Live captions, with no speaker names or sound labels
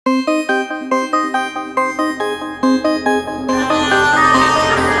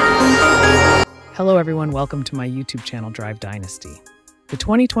Hello everyone, welcome to my YouTube channel, Drive Dynasty. The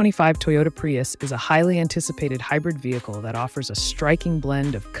 2025 Toyota Prius is a highly anticipated hybrid vehicle that offers a striking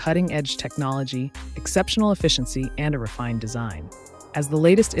blend of cutting-edge technology, exceptional efficiency, and a refined design. As the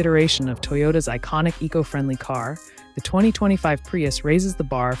latest iteration of Toyota's iconic eco-friendly car, the 2025 Prius raises the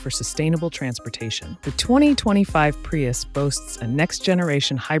bar for sustainable transportation. The 2025 Prius boasts a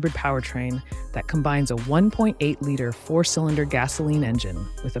next-generation hybrid powertrain that combines a 1.8-liter four-cylinder gasoline engine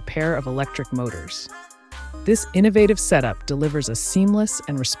with a pair of electric motors. This innovative setup delivers a seamless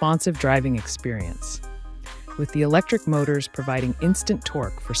and responsive driving experience, with the electric motors providing instant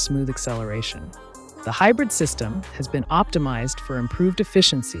torque for smooth acceleration. The hybrid system has been optimized for improved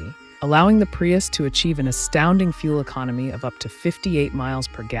efficiency, allowing the Prius to achieve an astounding fuel economy of up to 58 miles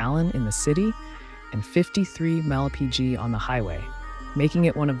per gallon in the city and 53 mpg on the highway, making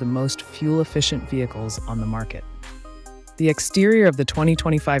it one of the most fuel-efficient vehicles on the market. The exterior of the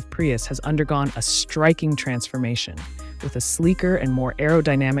 2025 Prius has undergone a striking transformation, with a sleeker and more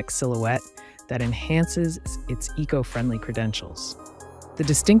aerodynamic silhouette that enhances its eco-friendly credentials. The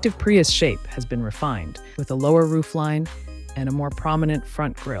distinctive Prius shape has been refined, with a lower roofline and a more prominent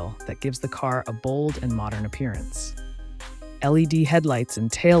front grille that gives the car a bold and modern appearance. LED headlights and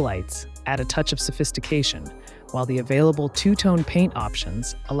taillights add a touch of sophistication, while the available two-tone paint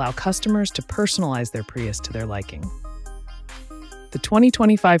options allow customers to personalize their Prius to their liking. The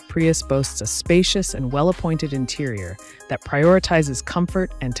 2025 Prius boasts a spacious and well-appointed interior that prioritizes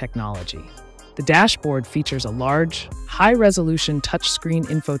comfort and technology. The dashboard features a large, high-resolution touchscreen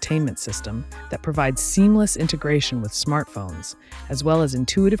infotainment system that provides seamless integration with smartphones, as well as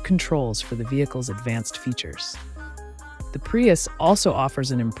intuitive controls for the vehicle's advanced features. The Prius also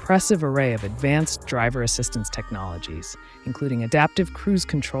offers an impressive array of advanced driver assistance technologies, including adaptive cruise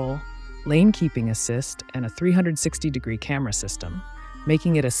control, lane keeping assist, and a 360-degree camera system,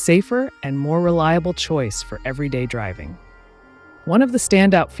 making it a safer and more reliable choice for everyday driving. One of the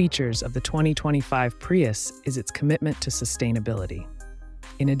standout features of the 2025 Prius is its commitment to sustainability.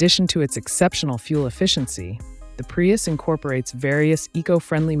 In addition to its exceptional fuel efficiency, the Prius incorporates various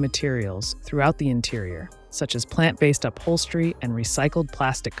eco-friendly materials throughout the interior, such as plant-based upholstery and recycled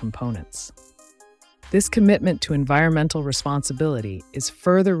plastic components. This commitment to environmental responsibility is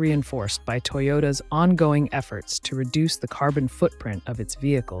further reinforced by Toyota's ongoing efforts to reduce the carbon footprint of its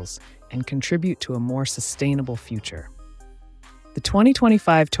vehicles and contribute to a more sustainable future. The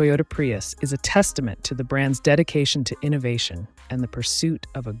 2025 Toyota Prius is a testament to the brand's dedication to innovation and the pursuit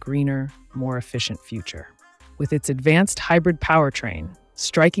of a greener, more efficient future. With its advanced hybrid powertrain,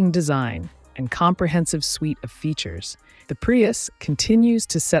 striking design, and comprehensive suite of features, the Prius continues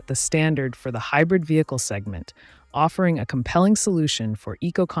to set the standard for the hybrid vehicle segment, offering a compelling solution for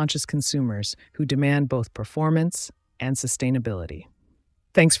eco-conscious consumers who demand both performance and sustainability.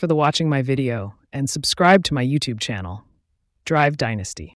 Thanks for watching my video, and subscribe to my YouTube channel, Drive Dynasty.